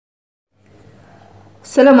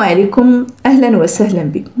السلام عليكم، اهلا وسهلا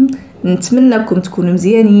بكم. نتمنىكم تكونوا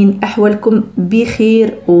مزيانين، احوالكم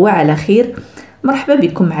بخير وعلى خير. مرحبا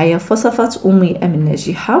بكم معايا في وصفات امي ام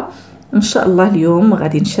ناجحه. ان شاء الله اليوم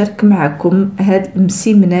غادي نشارك معكم هاد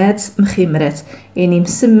المسمنات مخمرات، يعني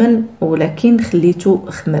مسمن ولكن خليته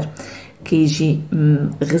خمر. كيجي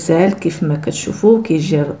غزال كيف ما كتشوفوا،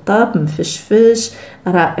 كيجي رطاب مفشفش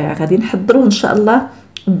رائع. غادي نحضروه ان شاء الله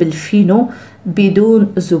بالفينو بدون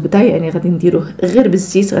زبده، يعني غادي نديروه غير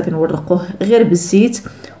بالزيت، غادي نورقوه غير بالزيت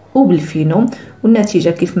وبالفينو، والنتيجه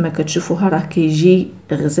كيف ما كتشوفوها راه كيجي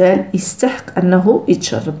غزال يستحق انه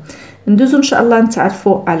يتشرب. ندوزو ان شاء الله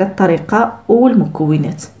نتعرفوا على الطريقه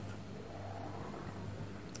والمكونات.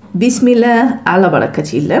 بسم الله على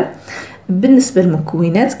بركه الله. بالنسبه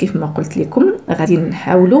للمكونات كيف ما قلت لكم غادي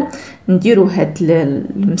نحاولوا نديروا هاد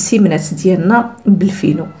المسمنات ديالنا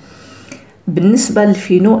بالفينو. بالنسبه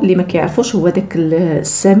للفينو اللي ما كيعرفوش، هو داك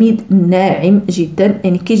السميد الناعم جدا،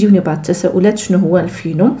 يعني كيجيوني بعض التساؤلات شنو هو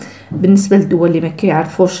الفينو. بالنسبه للدول اللي ما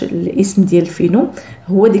كيعرفوش الاسم ديال الفينو،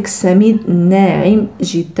 هو داك السميد الناعم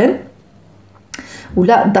جدا،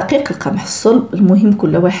 ولا دقيق القمح الصلب. المهم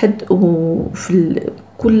كل واحد وفي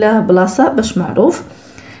كل بلاصه باش معروف.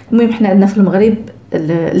 المهم حنا عندنا في المغرب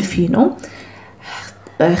الفينو.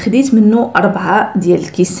 خديت منه 4 ديال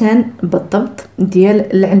الكيسان بالضبط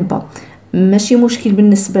ديال العنبه. ماشي مشكل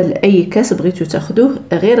بالنسبه لاي كاس بغيتو تاخذوه،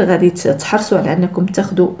 غير غادي تحرصوا على انكم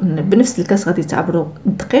تاخذوا بنفس الكاس. غادي تعبروا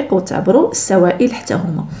الدقيق وتعبروا السوائل حتى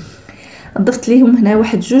هما. ضفت ليهم هنا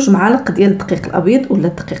 1-2 معالق ديال الدقيق الابيض ولا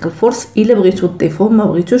الدقيق الفرص الا بغيتو تضيفوه، ما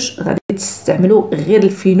بغيتوش غادي تستعملوا غير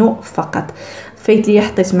الفينو فقط. فايت لي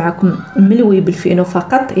حطيت معكم ملوي بالفينو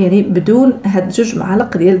فقط، يعني بدون هاد 2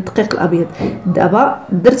 معالق ديال الدقيق الابيض. دابا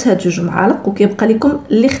درت هاد 2 معالق وكيبقى لكم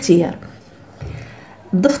الاختيار.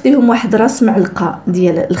 ضفت لهم 1 راس معلقه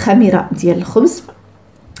ديال الخميره ديال الخبز،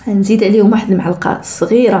 نزيد عليهم 1 المعلقه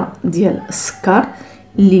صغيره ديال السكر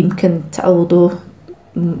اللي يمكن تعوضوه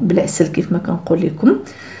بالعسل كيف ما كنقول لكم،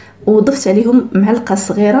 وضفت عليهم معلقه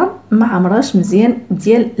صغيره ما عمراش مزيان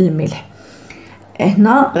ديال الملح.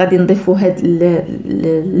 هنا غادي نضيفوا هذا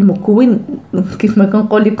المكون كيف ما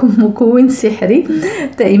كنقول لكم مكون سحري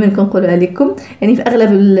دائما كنقولوا عليكم. يعني في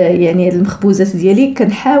اغلب يعني المخبوزات ديالي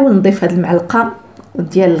كنحاول نضيف هذه المعلقه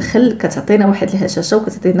ديال الخل، كتعطينا واحد الهشاشه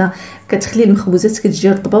وكتعطينا كتخلي المخبوزات كتجي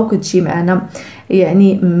رطبه وكتجي معنا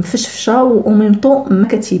يعني مفشفشه وميمطو ما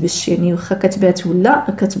كتيبش، يعني واخا كتبات ولا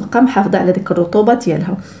كتبقى محافظه على ديك الرطوبه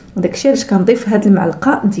ديالها. داكشي علاش كنضيف هذه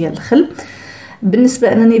المعلقه ديال الخل.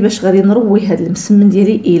 بالنسبه انني باش غادي نروي هذا المسمن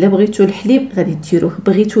ديالي، الا بغيتو الحليب غادي ديروه،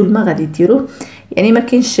 بغيتو الماء غادي ديروه، يعني ما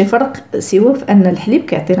كاينش شي فرق سوى في ان الحليب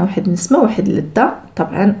كيعطينا واحد النسمه واحد اللذه.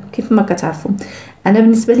 طبعا كيف ما كتعرفوا انا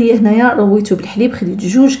بالنسبه لي هنايا رويته بالحليب، خديت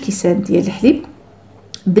 2 كيسان ديال الحليب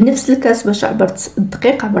بنفس الكاس باش عبرت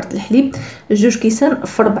الدقيق، عبرت الحليب 2 كيسان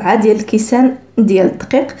في 4 ديال الكيسان ديال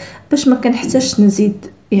الدقيق، باش ما كنحتاجش نزيد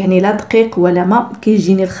يعني لا دقيق ولا ماء.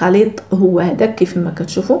 كيجيني الخليط هو هذاك كيف ما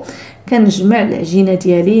كتشوفوا. كنجمع العجينه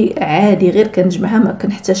ديالي عادي، غير كنجمعها ما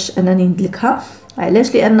كنحتاجش انني ندلكها.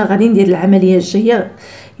 علاش؟ لان غادي ندير العمليه الجايه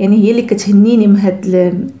يعني هي اللي كتهنيني من هاد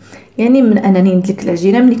يعني من انني ندلك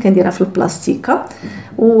العجينه ملي كنديرها في البلاستيكه.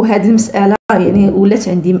 وهاد المساله يعني ولات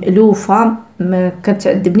عندي مألوفه، ما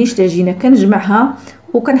كتعذبنيش العجينه، كنجمعها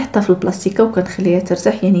وكنحطها في البلاستيكه وكنخليها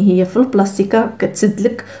ترتاح. يعني هي في البلاستيكه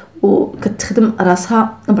كتسدلك وكتخدم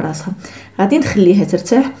راسها براسها. غادي نخليها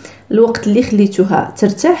ترتاح. الوقت اللي خليتوها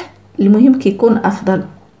ترتاح المهم كيكون افضل.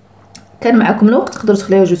 كان معكم الوقت تقدروا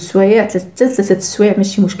تخليوها 2 سوايع 3 سوايع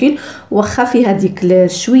ماشي مشكل، واخا فيها ديك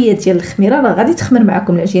شويه ديال الخميره راه غادي تخمر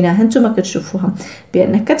معكم العجينه. ها نتوما كتشوفوها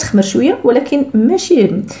بان كتخمر شويه، ولكن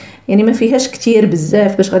ماشي يعني ما فيهاش كتير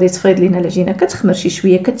بزاف باش غادي تفيض لينا العجينه. كتخمر شي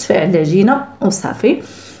شويه كتفاعل العجينه وصافي.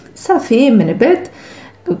 صافي من بعد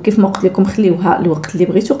كيف ما قلت لكم خليوها الوقت اللي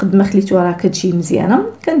بغيتو، قد ما خليتوها راه كتجي مزيانه.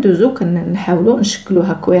 كندوزو كنحاولوا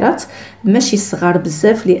نشكلوها كويرات ماشي صغار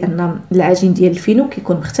بزاف، لان العجين ديال الفينو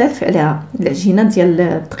كيكون مختلف على العجينه ديال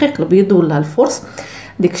الدقيق الابيض ولا الفرص.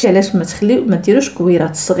 داكشي علاش ما ديروش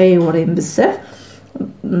كويرات صغيورين بزاف.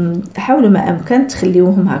 حاولوا ما امكن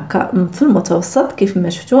تخليوهم هكا في المتوسط. كيف ما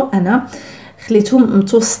شفتوا انا خليتهم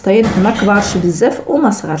متوسطين، ما كبارش بزاف وما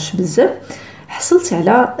صغارش بزاف. حصلت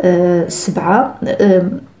على 7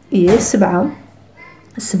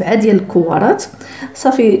 ديال الكوارات.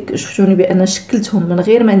 صافي شفتوني بان شكلتهم من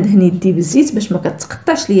غير ما ندهن يدي بالزيت باش ما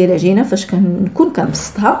كتقطعش ليا العجينه فاش كنكون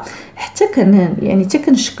كنبسطها، حتى يعني حتى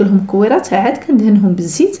كنشكلهم كويرات عاد كندهنهم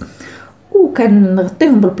بالزيت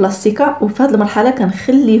وكنغطيهم بالبلاستيكه. وفي هذه المرحله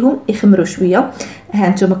كنخليهم يخمروا شويه. ها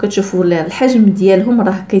نتوما كتشوفوا الحجم ديالهم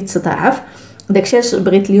راه كيتضاعف. داكشي علاش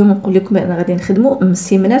بغيت اليوم نقول لكم بان غادي نخدموا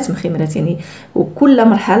مسمنات مخمرات يعني، وكل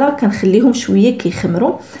مرحله كنخليهم شويه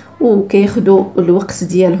كيخمروا وكياخذوا الوقت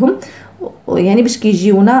ديالهم يعني باش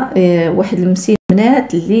كيجيونا واحد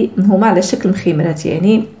المسمنات اللي هما على شكل مخمرات،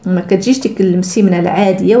 يعني ما كتجيش ديك المسمنه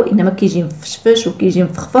العاديه وانما كيجي مفشفش وكيجي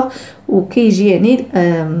مفخفخ وكيجي يعني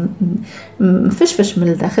مفشفش من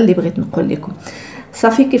الداخل اللي بغيت نقول لكم.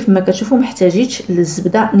 صافي كيف ما كتشوفوا محتاجيتش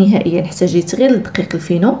للزبده نهائيا، احتاجيت غير الدقيق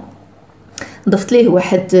الفينو، ضفت ليه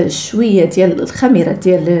واحد شويه ديال الخميره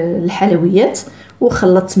ديال الحلويات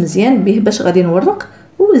وخلطت مزيان به باش غادي نورق،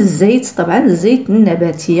 والزيت طبعا الزيت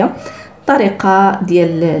النباتيه، طريقه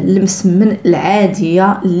ديال المسمن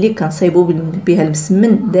العاديه اللي كنصايبوا بها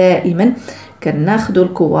المسمن دائما. كناخذوا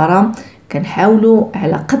الكواره كنحاولوا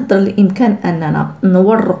على قدر الامكان اننا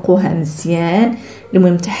نورقوها مزيان.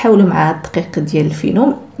 المهم تحاولوا مع الدقيق ديال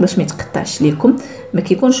الفينو باش ما يتقطعش لكم، ما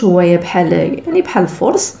كيكونش هو بحال يعني بحال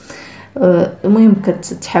الفرص. المهم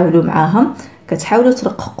كتحاولوا معاها، كتحاولوا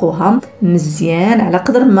ترققوها مزيان على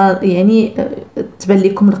قدر ما يعني تبان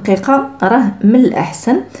لكم رقيقه، راه من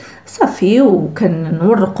الاحسن. صافي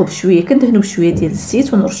وكنورقوا بشويه، كندهنوا بشويه ديال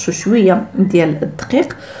الزيت ونرشوا شويه ديال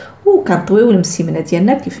الدقيق وكنطويو المسمنه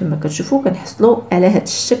ديالنا كيف ما كتشوفوا كنحصلوا على هذا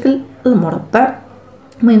الشكل المربع.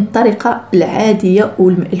 المهم الطريقه العاديه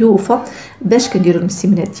والمألوفه باش كنديروا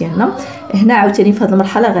المسمنات ديالنا. هنا عاوتاني في هذه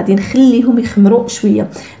المرحله غادي نخليهم يخمروا شويه.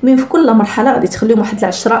 المهم في كل مرحله غادي تخليهم واحد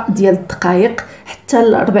 10 ديال الدقائق حتى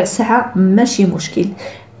لربع ساعه ماشي مشكل.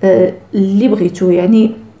 اللي بغيتو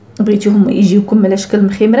يعني بغيتوهم يجيوكم على شكل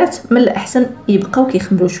مخمرات من الاحسن يبقاو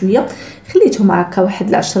كيخمروا شويه. خليتهم هكا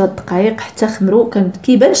واحد 10 دقائق حتى خمروا، كان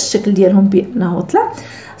كيبان الشكل ديالهم بانه طلع.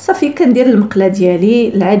 صافي كندير المقله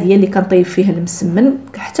ديالي العاديه اللي كنطيب فيها المسمن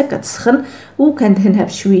حتى كتسخن وكندهنها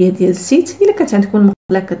بشويه ديال الزيت. الا كانت عندكم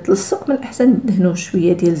المقله كتلصق من الاحسن دهنوا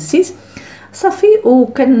شويه ديال الزيت. صافي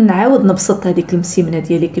وكنعاود نبسط هذيك المسمنه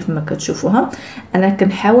ديالي كيف ما كتشوفوها. انا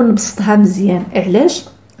كنحاول نبسطها مزيان، علاش؟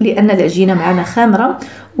 لان العجينه معنا خامره،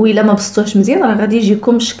 والا ما بسطوهاش مزيان راه غادي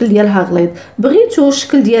يجيكم الشكل ديالها غليظ. بغيتو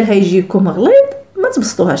الشكل ديالها يجيكم غليظ ما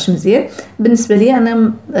تبسطوهاش مزيان. بالنسبه لي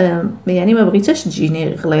انا يعني ما بغيتهاش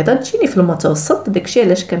تجيني غليظه، تجيني في المتوسط. داكشي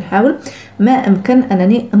علاش كنحاول ما امكن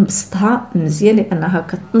انني نبسطها مزيان لانها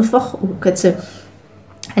كتنفخ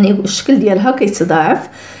يعني الشكل ديالها كيتضاعف.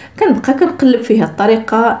 كنبقى كنقلب فيها.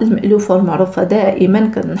 الطريقه المألوفه والمعروفه دائما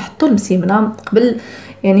كنحطوا المسمنه قبل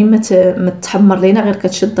يعني ما تحمر لينا، غير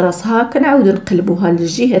كتشد راسها كنعاودوا نقلبوها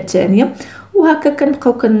للجهه الثانيه، وهكا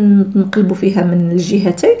كنبقاو كنقلبوا فيها من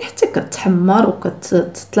الجهتين حتى كتحمر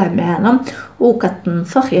وكتطلع معانا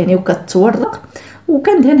وكتنفخ يعني وكتورق.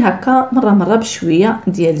 وكندهن هكا مره بشويه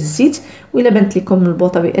ديال الزيت. وإلا بانت لكم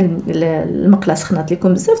البوطه بان المقله سخنات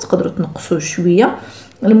لكم بزاف تقدروا تنقصوا شويه.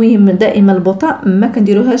 المهم دائما البوطه ما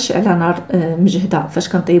كنديروهاش على نار مجهده. فاش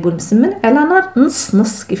كنطيبوا المسمن على نار نص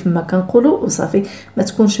نص كيف ما كنقولوا، وصافي ما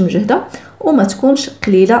تكونش مجهده وما تكونش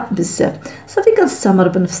قليله بزاف. صافي كنستمر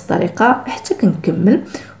بنفس الطريقه حتى كنكمل.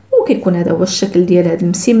 وكيكون هذا هو الشكل ديال هاد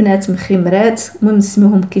المسمنات مخمرات.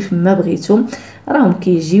 نسميوهم كيف ما بغيتو، راهم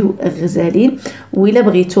كيجيو غزالين. وإلا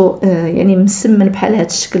بغيتو يعني مسمن بحال هذا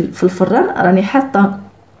الشكل في الفران راني حاطه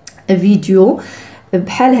فيديو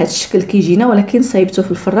بحال هذا الشكل كيجينا، ولكن صايبته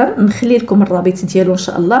في الفران. نخلي لكم الرابط ديالو ان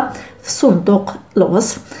شاء الله في صندوق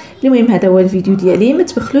الوصف. المهم هذا هو الفيديو ديالي، ما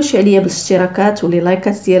تبخلوش عليا بالاشتراكات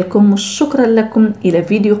واللايكات ديالكم، وشكرا لكم. الى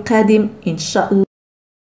فيديو قادم ان شاء الله.